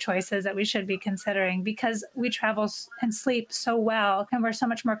more choices that we should be considering because we travel and sleep so well and we're so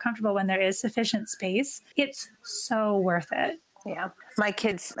much more comfortable when there is sufficient space. It's so worth it. Yeah. My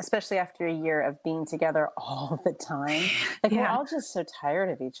kids, especially after a year of being together all the time, we're all just so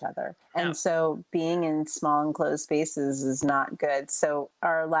tired of each other. And so being in small enclosed spaces is not good. So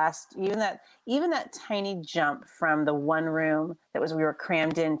our last, even that tiny jump from the one room we were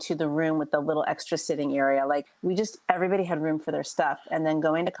crammed into the room with the little extra sitting area, everybody had room for their stuff. And then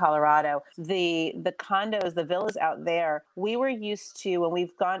going to Colorado, the condos, the villas out there, we were used to when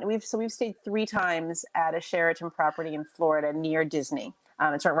we've stayed 3 times at a Sheraton property in Florida near Disney.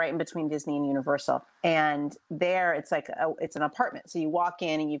 It's right in between Disney and Universal. And there it's it's an apartment. So you walk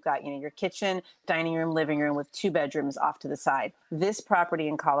in and you've got, your kitchen, dining room, living room with 2 bedrooms off to the side. This property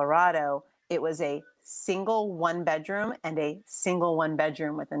in Colorado, it was a single 1 bedroom and a single 1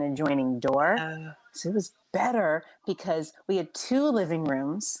 bedroom with an adjoining door. So it was better because we had 2 living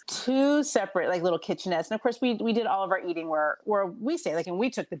rooms, 2 separate little kitchenettes. And of course we did all of our eating where we stay, and we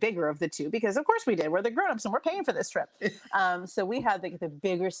took the bigger of the 2 because of course we did. We're the grownups and we're paying for this trip. So we had the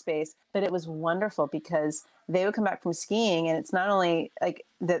bigger space, but it was wonderful because they would come back from skiing and it's not only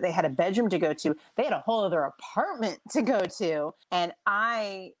that they had a bedroom to go to, they had a whole other apartment to go to. And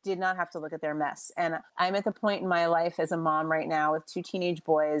I did not have to look at their mess. And I'm at the point in my life as a mom right now with 2 teenage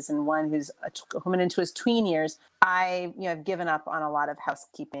boys and one who's coming into his tween years. I've given up on a lot of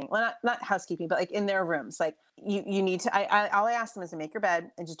housekeeping. Well, not housekeeping, but in their rooms. You need to, all I ask them is to make your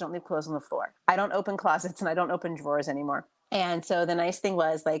bed and just don't leave clothes on the floor. I don't open closets and I don't open drawers anymore. And so the nice thing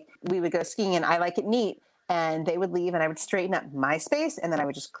was we would go skiing and I like it neat. and they would leave and I would straighten up my space and then I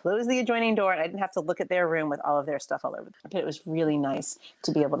would just close the adjoining door and I didn't have to look at their room with all of their stuff all over. But it was really nice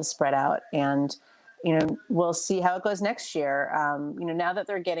to be able to spread out. And we'll see how it goes next year. Now that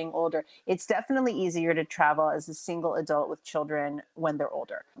they're getting older, it's definitely easier to travel as a single adult with children when they're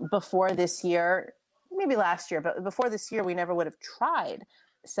older. Before this year, maybe last year, but before this year, we never would have tried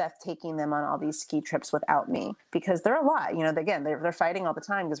Seth taking them on all these ski trips without me because they're a lot. Again, they're fighting all the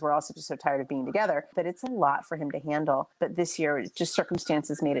time because we're also just so tired of being together, but it's a lot for him to handle. But this year, just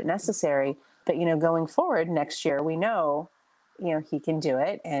circumstances made it necessary. But, going forward next year, we know he can do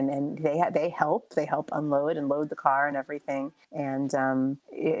it, and they help unload and load the car and everything. And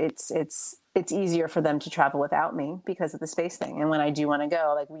it's easier for them to travel without me because of the space thing. And when I do want to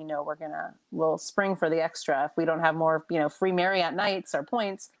go, like, we know we'll spring for the extra. If we don't have more, free Marriott nights or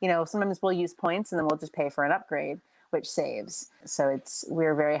points, sometimes we'll use points and then we'll just pay for an upgrade, which saves. So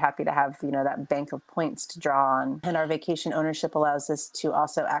we're very happy to have, that bank of points to draw on. And our vacation ownership allows us to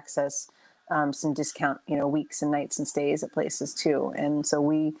also access some discount, weeks and nights and stays at places too. And so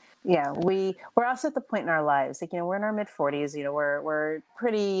we're also at the point in our lives, like, we're in our mid 40s, we're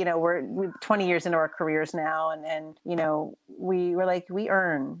pretty, we're 20 years into our careers now. And we're like, we've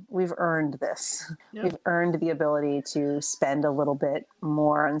earned this. Yep. We've earned the ability to spend a little bit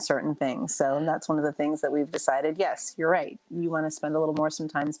more on certain things. So that's one of the things that we've decided. Yes, you're right. You want to spend a little more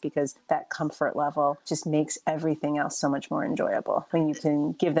sometimes because that comfort level just makes everything else so much more enjoyable when you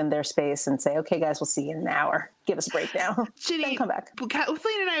can give them their space and say, okay, guys, we'll see you in an hour. Give us a break now. Then come back.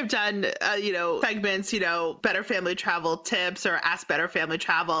 Kathleen and I have done, segments, Better Family Travel tips or Ask Better Family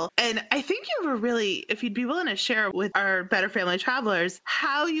Travel. And I think you have if you'd be willing to share with our Better Family Travelers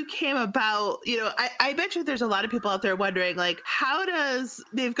how you came about, I bet you there's a lot of people out there wondering, like,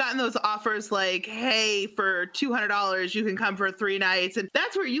 they've gotten those offers like, hey, for $200, you can come for 3 nights. And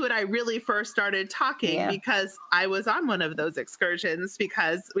that's where you and I really first started talking because I was on one of those excursions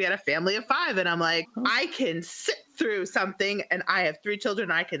because we had a family of 5 and I'm like, I can sit through something and I have 3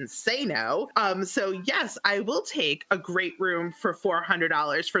 children, I can say no. So yes, I will take a great room for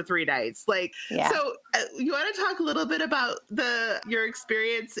 $400 for 3 nights. So you want to talk a little bit about your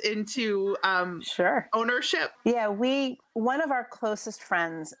experience into Sure. ownership? Yeah, one of our closest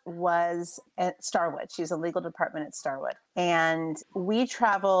friends was at Starwood. She's a legal department at Starwood. And we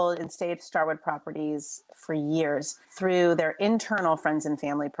traveled and stayed at Starwood properties for years through their internal friends and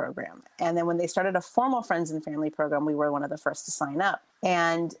family program. And then when they started a formal friends and family program, we were one of the first to sign up.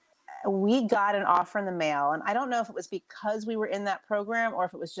 And we got an offer in the mail. And I don't know if it was because we were in that program or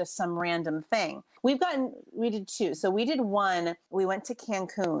if it was just some random thing. We did 2. So we did one. We went to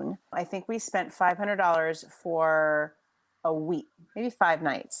Cancun. I think we spent $500 for a week, maybe 5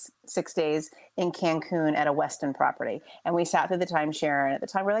 nights, 6 days in Cancun at a Westin property. And we sat through the timeshare. And at the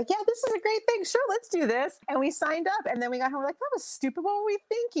time we were like, yeah, this is a great thing. Sure, let's do this. And we signed up. And then we got home, we're like, that was stupid. What were we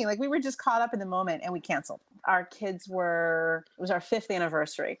thinking? Like, we were just caught up in the moment and we canceled. Our kids it was our 5th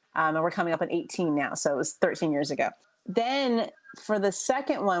anniversary. And we're coming up on 18 now. So it was 13 years ago. Then for the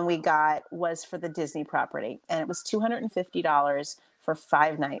second one we got was for the Disney property. And it was $250 for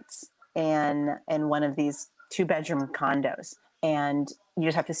 5 nights and one of these 2-bedroom condos. And you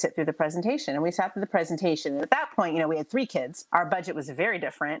just have to sit through the presentation. And we sat through the presentation. And at that point, we had 3 kids. Our budget was very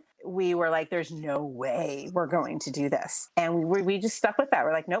different. We were like, there's no way we're going to do this. And we just stuck with that.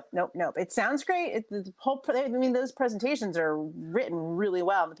 We're like, nope. It sounds great. Those presentations are written really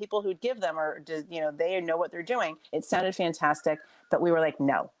well. And the people who give them they know what they're doing. It sounded fantastic. But we were like,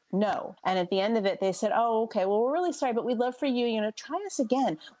 no. And at the end of it, they said, oh, okay, well, we're really sorry, but we'd love for you, try us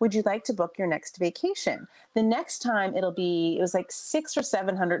again. Would you like to book your next vacation? The next time it was like $600 or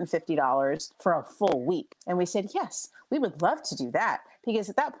 $750 for a full week. And we said, yes, we would love to do that. Because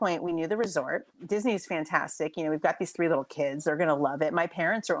at that point, we knew the resort. Disney's fantastic. We've got these 3 little kids. They're going to love it. My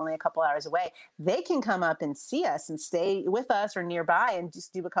parents are only a couple hours away. They can come up and see us and stay with us or nearby and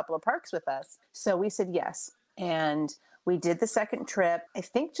just do a couple of parks with us. So we said yes. And we did the second trip, I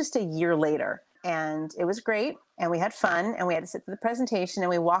think just a year later. And it was great. And we had fun. And we had to sit through the presentation. And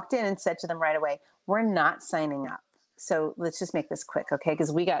we walked in and said to them right away, we're not signing up. So let's just make this quick, okay?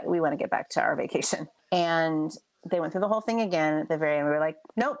 Because we want to get back to our vacation. And they went through the whole thing again at the very end. We were like,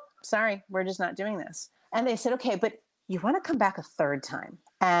 nope, sorry, we're just not doing this. And they said, okay, but you want to come back a 3rd time.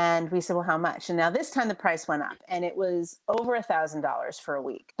 And we said, well, how much? And now this time the price went up and it was over $1,000 for a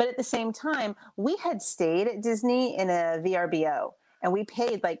week. But at the same time, we had stayed at Disney in a VRBO and we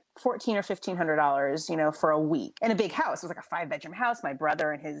paid like $1,400 or $1,500, for a week in a big house. It was like a 5-bedroom house. My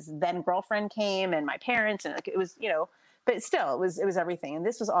brother and his then girlfriend came and my parents, and it was, but still it was everything. And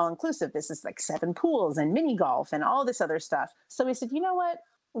this was all inclusive. This is like 7 pools and mini golf and all this other stuff. So we said, you know what?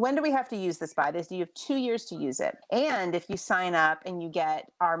 when do we have to use this by? You have 2 years to use it. And if you sign up and you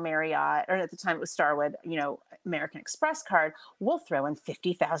get our Marriott, or at the time it was Starwood, American Express card, we'll throw in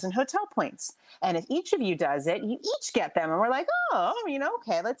 50,000 hotel points. And if each of you does it, you each get them. And we're like,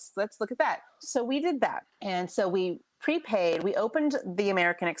 okay, let's look at that. So we did that. And so we prepaid, we opened the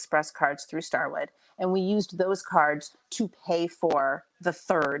American Express cards through Starwood, and we used those cards to pay for the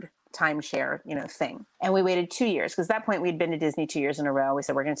third timeshare, thing. And we waited 2 years because at that point we'd been to Disney 2 years in a row. We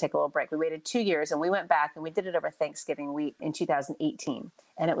said, we're going to take a little break. We waited 2 years and we went back and we did it over Thanksgiving week in 2018.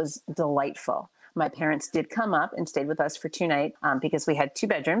 And it was delightful. My parents did come up and stayed with us for 2 nights because we had 2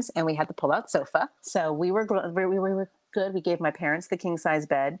 bedrooms and we had the pull-out sofa. So we were good. We gave my parents the king size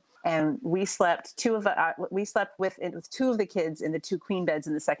bed. And we slept with 2 of the kids in the 2 queen beds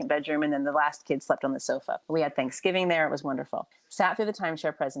in the second bedroom. And then the last kid slept on the sofa. We had Thanksgiving there. It was wonderful. Sat through the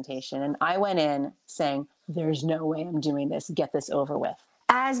timeshare presentation. And I went in saying, there's no way I'm doing this. Get this over with.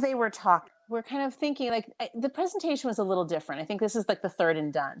 As they were talking, we're kind of thinking the presentation was a little different. I think this is the third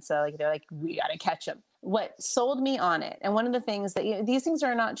and done. So they're like, we got to catch them. What sold me on it, and one of the things that these things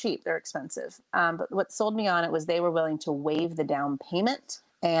are not cheap, they're expensive. But what sold me on it was they were willing to waive the down payment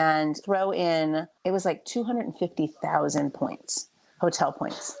and throw in, it was 250,000 points, hotel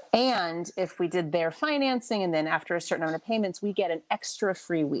points. And if we did their financing and then after a certain amount of payments, we get an extra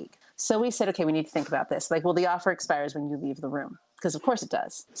free week. So we said, okay, we need to think about this. Well, the offer expires when you leave the room. Because of course it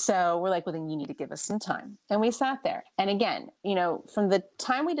does. So we're like, well, then you need to give us some time. And we sat there. And again, from the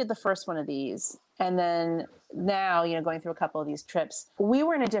time we did the first one of these, and then now, going through a couple of these trips, we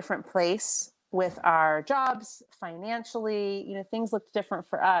were in a different place with our jobs, financially, things looked different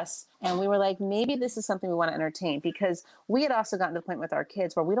for us. And we were like, maybe this is something we want to entertain, because we had also gotten to the point with our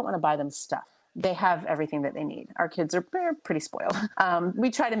kids where we don't want to buy them stuff. They have everything that they need. Our kids are pretty spoiled.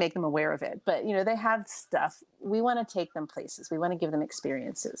 We try to make them aware of it, but they have stuff. We want to take them places. We want to give them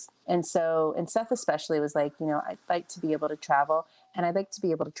experiences. And Seth especially was like, I'd like to be able to travel, and I'd like to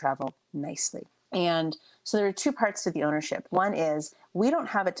be able to travel nicely. And so there are 2 parts to the ownership. One is we don't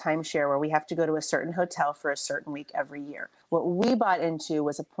have a timeshare where we have to go to a certain hotel for a certain week every year. What we bought into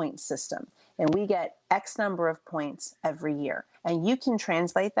was a point system, and we get X number of points every year. And you can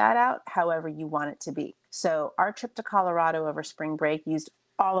translate that out however you want it to be. So our trip to Colorado over spring break used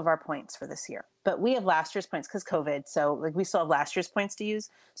all of our points for this year. But we have last year's points because COVID. So we still have last year's points to use.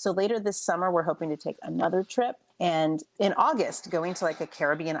 So later this summer, we're hoping to take another trip. And in August, going to a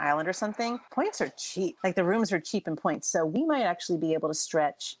Caribbean island or something, points are cheap. The rooms are cheap in points. So we might actually be able to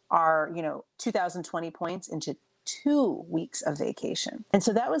stretch our, 2020 points into 2 weeks of vacation. And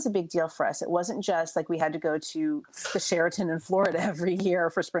so that was a big deal for us. It wasn't just we had to go to the Sheraton in Florida every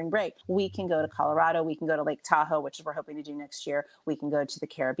year for spring break. We can go to Colorado. We can go to Lake Tahoe, which we're hoping to do next year. We can go to the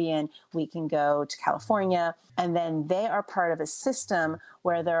Caribbean. We can go to California. And then they are part of a system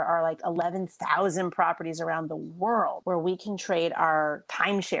where there are 11,000 properties around the world where we can trade our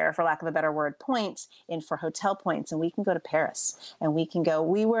timeshare, for lack of a better word, points in for hotel points. And we can go to Paris, and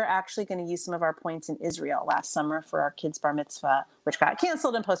we were actually going to use some of our points in Israel last summer for our kids' bar mitzvah, which got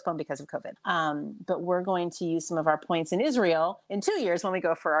canceled and postponed because of COVID. But we're going to use some of our points in Israel in 2 years when we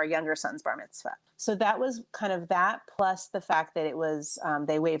go for our younger son's bar mitzvah. So that was kind of that, plus the fact that it was,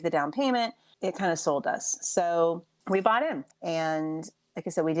 they waived the down payment. It kind of sold us. So we bought in, and like I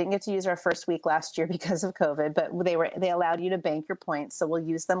said, we didn't get to use our first week last year because of COVID, but they allowed you to bank your points. So we'll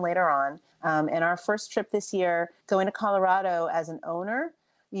use them later on. And our first trip this year, going to Colorado as an owner,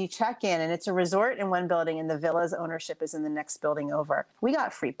 you check in and it's a resort in one building and the villa's ownership is in the next building over. We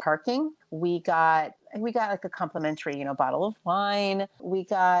got free parking. We got a complimentary, bottle of wine.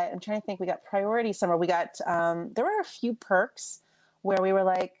 I'm trying to think, we got priority somewhere. We got, there were a few perks where we were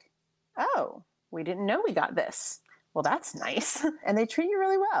like, oh, we didn't know we got this. Well, that's nice. And they treat you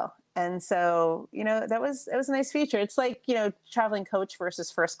really well. And so, it was a nice feature. It's traveling coach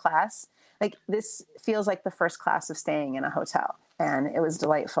versus first class. This feels like the first class of staying in a hotel, and it was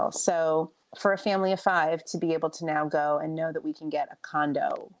delightful. So for a family of 5 to be able to now go and know that we can get a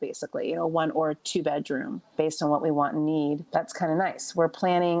condo, basically, 1 or 2 bedroom based on what we want and need, that's kind of nice. We're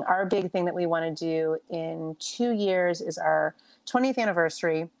planning, our big thing that we want to do in 2 years is our 20th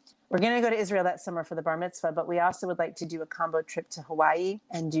anniversary. We're going to go to Israel that summer for the bar mitzvah, but we also would like to do a combo trip to Hawaii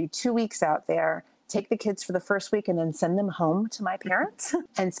and do 2 weeks out there, take the kids for the first week and then send them home to my parents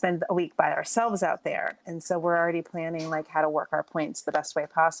and spend a week by ourselves out there. And so we're already planning how to work our points the best way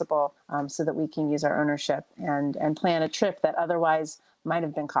possible so that we can use our ownership and plan a trip that otherwise might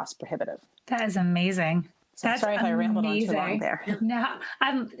have been cost prohibitive. That is amazing. So That's sorry if I rambled on too long amazing. there. No,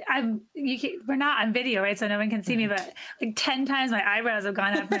 we're not on video, right? So no one can see me, but like 10 times my eyebrows have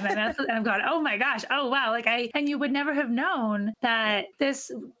gone up in my mouth and I've gone, oh my gosh, oh wow. And you would never have known that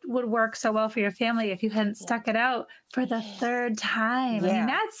this would work so well for your family if you hadn't stuck it out for the third time. I mean,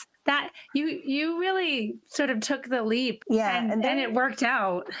 that's that you really sort of took the leap, and it worked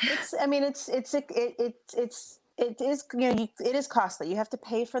out. It is, it is costly. You have to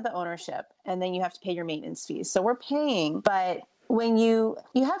pay for the ownership, and then you have to pay your maintenance fees. So we're paying, but when you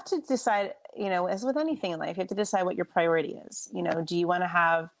have to decide, as with anything in life, you have to decide what your priority is. Do you want to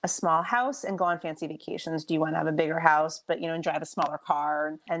have a small house and go on fancy vacations? Do you want to have a bigger house, but, and drive a smaller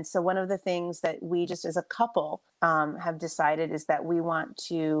car? And so one of the things that we just as a couple have decided is that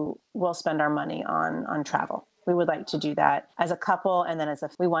we'll spend our money on travel. We would like to do that as a couple. And then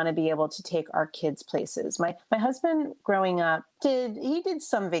we want to be able to take our kids places. My husband growing up did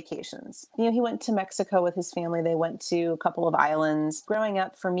some vacations. He went to Mexico with his family. They went to a couple of islands. Growing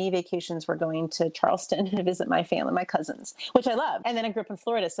up, for me, vacations were going to Charleston to visit my family, my cousins, which I love. And then I grew up in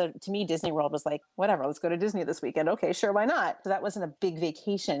Florida. So to me, Disney World was like, whatever, let's go to Disney this weekend. Okay, sure, why not? So that wasn't a big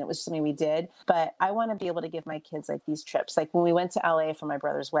vacation. It was just something we did. But I want to be able to give my kids like these trips. Like when we went to LA for my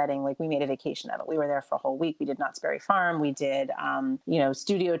brother's wedding, like we made a vacation of it. We were there for a whole week. We did Knott's Berry Farm. We did,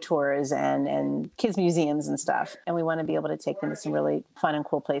 studio tours and kids museums and stuff. And we want to be able to take them to some really fun and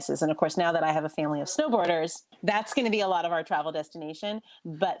cool places. And of course, now that I have a family of snowboarders, that's going to be a lot of our travel destination.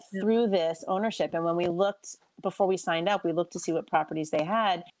 But through this ownership, and when we looked before we signed up, we looked to see what properties they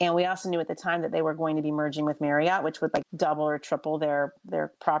had. And we also knew at the time that they were going to be merging with Marriott, which would like double or triple their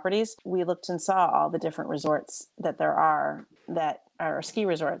properties. We looked and saw all the different resorts that there are that are ski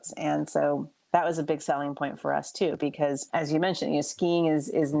resorts. And so that was a big selling point for us too, because as you mentioned, skiing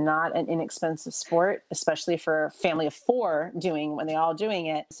is not an inexpensive sport, especially for a family of four when they all doing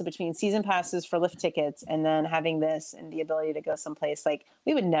it. So between season passes for lift tickets and then having this and the ability to go someplace, like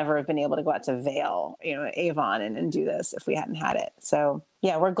we would never have been able to go out to Vail, Avon and do this if we hadn't had it. So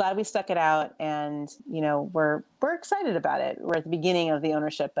yeah, we're glad we stuck it out, and we're excited about it. We're at the beginning of the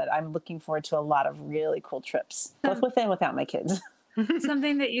ownership, but I'm looking forward to a lot of really cool trips, both with and without my kids.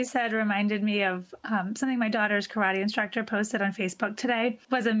 Something that you said reminded me of something my daughter's karate instructor posted on Facebook today.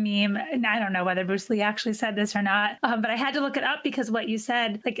 Was a meme, and I don't know whether Bruce Lee actually said this or not, but I had to look it up because what you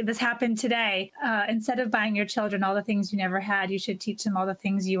said, like this happened today. Instead of buying your children all the things you never had, you should teach them all the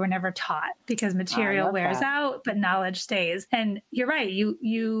things you were never taught, because material wears out, but knowledge stays. And you're right.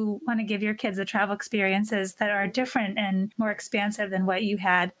 You want to give your kids the travel experiences that are different and more expansive than what you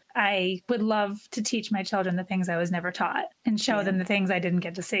had. I would love to teach my children the things I was never taught and show them the things I didn't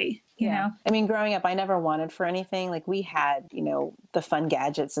get to see, you know? I mean, growing up, I never wanted for anything. Like we had, the fun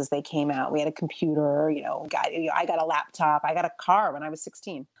gadgets as they came out. We had a computer, I got a laptop, I got a car when I was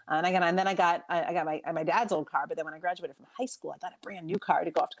 16. And I got my dad's old car. But then when I graduated from high school, I got a brand new car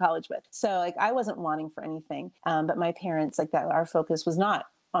to go off to college with. So like, I wasn't wanting for anything. But my parents, like that, our focus was not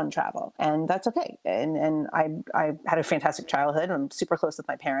on travel, and that's okay. And I had a fantastic childhood. I'm super close with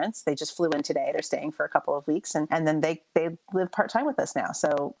my parents. They just flew in today. They're staying for a couple of weeks, and then they live part-time with us now.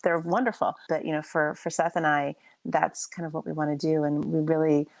 So they're wonderful. But, for Seth and I, that's kind of what we want to do. And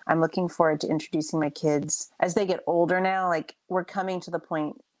I'm looking forward to introducing my kids as they get older now. Like we're coming to the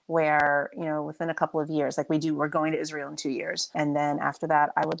point where, within a couple of years, like we're going to Israel in 2 years. And then after that,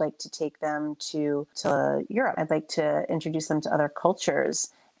 I would like to take them to Europe. I'd like to introduce them to other cultures.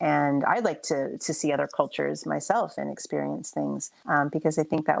 And I'd like to see other cultures myself and experience things, because I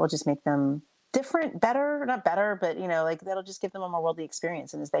think that will just make them different, better, not better, but, that'll just give them a more worldly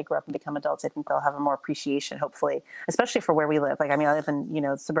experience. And as they grow up and become adults, I think they'll have a more appreciation, hopefully, especially for where we live. Like, I live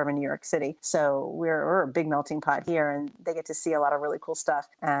in, suburban New York City. So we're a big melting pot here, and they get to see a lot of really cool stuff.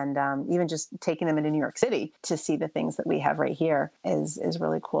 And even just taking them into New York City to see the things that we have right here is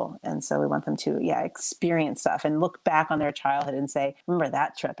really cool. And so we want them to, experience stuff and look back on their childhood and say, remember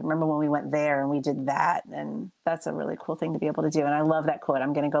that trip? Remember when we went there and we did that? And that's a really cool thing to be able to do. And I love that quote.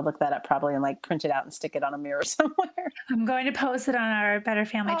 I'm going to go look that up probably and print it out and stick it on a mirror somewhere. I'm going to post it on our Better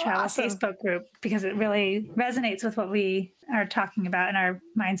Family Travel Facebook group, because it really resonates with what we are talking about in our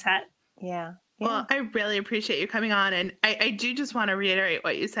mindset. Yeah. Well, I really appreciate you coming on. And I do just want to reiterate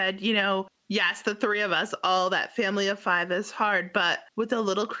what you said. Yes, the three of us, all that family of five is hard, but with a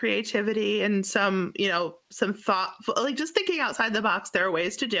little creativity and some thought, like just thinking outside the box, there are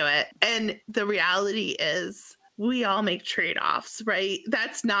ways to do it. And the reality is, we all make trade-offs, right?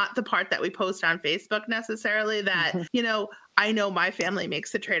 That's not the part that we post on Facebook necessarily, that, I know my family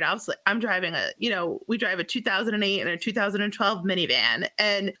makes the trade-offs. Like I'm driving we drive a 2008 and a 2012 minivan.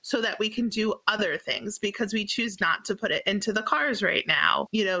 And so that we can do other things because we choose not to put it into the cars right now.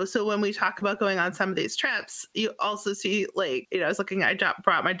 So when we talk about going on some of these trips, you also see like, I was looking,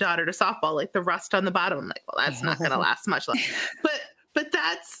 brought my daughter to softball, like the rust on the bottom. I'm like, well, that's not going to last much longer. But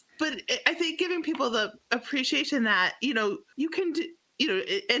I think giving people the appreciation that, you can do,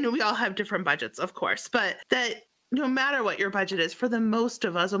 and we all have different budgets, of course, but that no matter what your budget is, for the most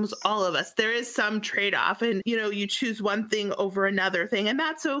of us, almost all of us, there is some trade-off, and, you choose one thing over another thing, and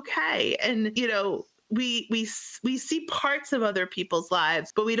that's okay. And, we see parts of other people's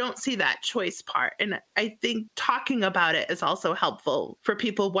lives, but we don't see that choice part. And I think talking about it is also helpful for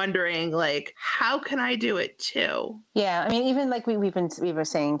people wondering, like, how can I do it too? Yeah, I mean, even like we were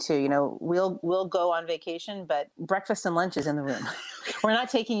saying too, we'll go on vacation, but breakfast and lunch is in the room. We're not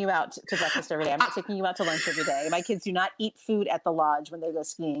taking you out to breakfast every day. I'm not taking you out to lunch every day. My kids do not eat food at the lodge when they go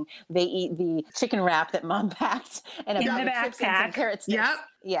skiing. They eat the chicken wrap that mom packed and a bag of chips and some carrot sticks. Yep.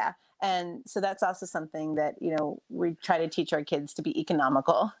 Yeah. And so that's also something that, we try to teach our kids to be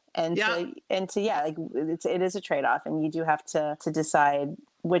economical and it is a trade-off, and you do have to decide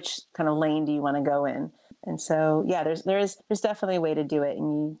which kind of lane do you want to go in. And so, yeah, there's definitely a way to do it,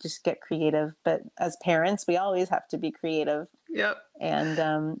 and you just get creative. But as parents, we always have to be creative. Yep.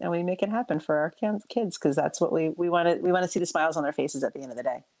 And we make it happen for our kids, because that's what we want to see, the smiles on their faces at the end of the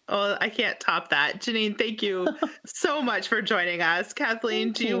day. Oh, I can't top that. Janine, thank you so much for joining us.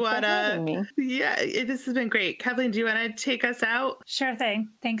 Kathleen, do you want to? Yeah, this has been great. Kathleen, do you want to take us out? Sure thing.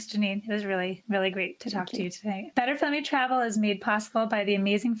 Thanks, Janine. It was really, really great to talk to you today. Better Family Travel is made possible by the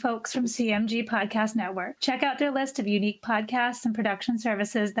amazing folks from CMG Podcast Network. Check out their list of unique podcasts and production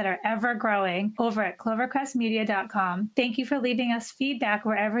services that are ever growing over at clovercrestmedia.com. Thank you for leaving us feedback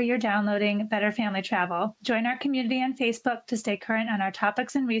wherever you're downloading Better Family Travel. Join our community on Facebook to stay current on our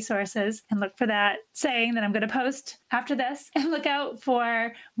topics and resources, and look for that saying that I'm going to post after this, and look out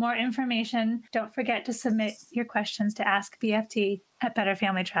for more information. Don't forget to submit your questions to Ask BFT at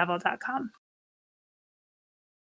betterfamilytravel.com.